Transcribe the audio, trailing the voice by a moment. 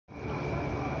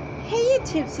Hey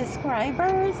YouTube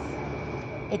subscribers,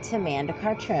 it's Amanda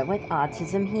Cartrett with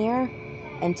Autism here,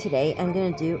 and today I'm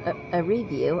going to do a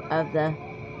review of the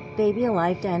Baby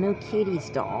Alive Dino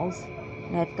Cuties dolls,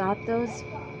 and I've got those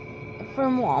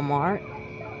from Walmart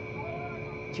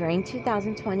during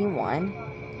 2021.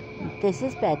 This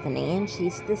is Bethany, and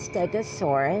she's the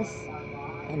Stegosaurus,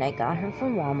 and I got her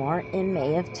from Walmart in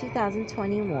May of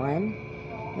 2021,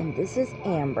 and this is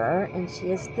Amber, and she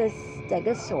is the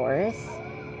Stegosaurus.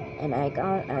 And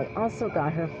I also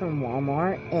got her from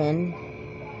Walmart in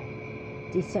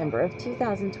December of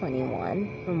 2021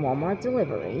 from Walmart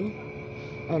delivery.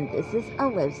 And this is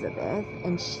Elizabeth,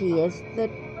 and she is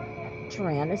the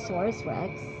Tyrannosaurus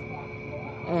Rex.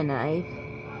 And I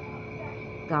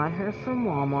got her from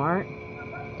Walmart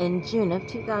in June of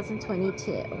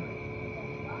 2022.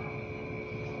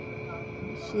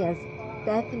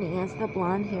 Bethany has the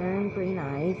blonde hair and green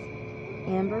eyes.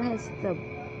 Amber has the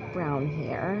brown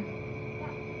hair,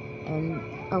 and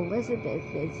Elizabeth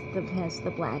has the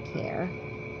black hair,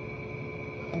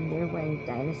 and they're wearing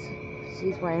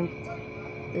she's wearing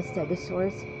the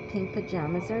Stegosaurus pink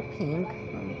pajamas are pink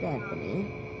from Bethany,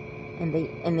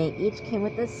 and they each came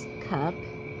with this cup,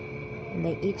 and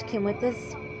they each came with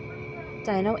this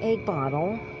dino egg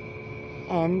bottle,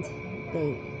 and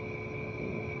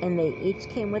they each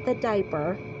came with a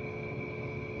diaper.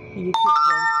 You could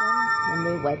drink them when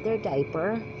they wet their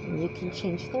diaper, and you can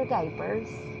change their diapers.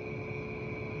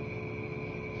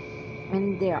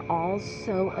 And they're all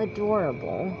so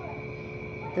adorable.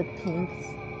 The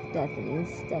pinks, Bethany's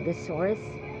Stegosaurus,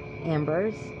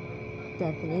 Amber's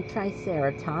Bethany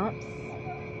Triceratops,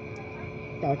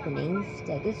 Bethany's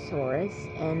Stegosaurus,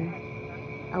 and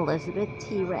Elizabeth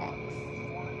T-Rex.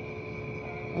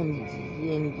 And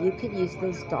you could use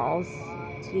those dolls,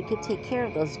 so you could take care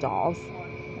of those dolls.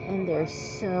 And they're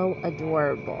so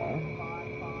adorable.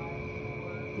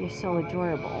 They're so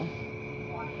adorable.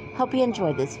 Hope you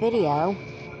enjoyed this video.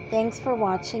 Thanks for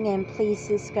watching, and please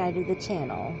subscribe to the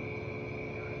channel.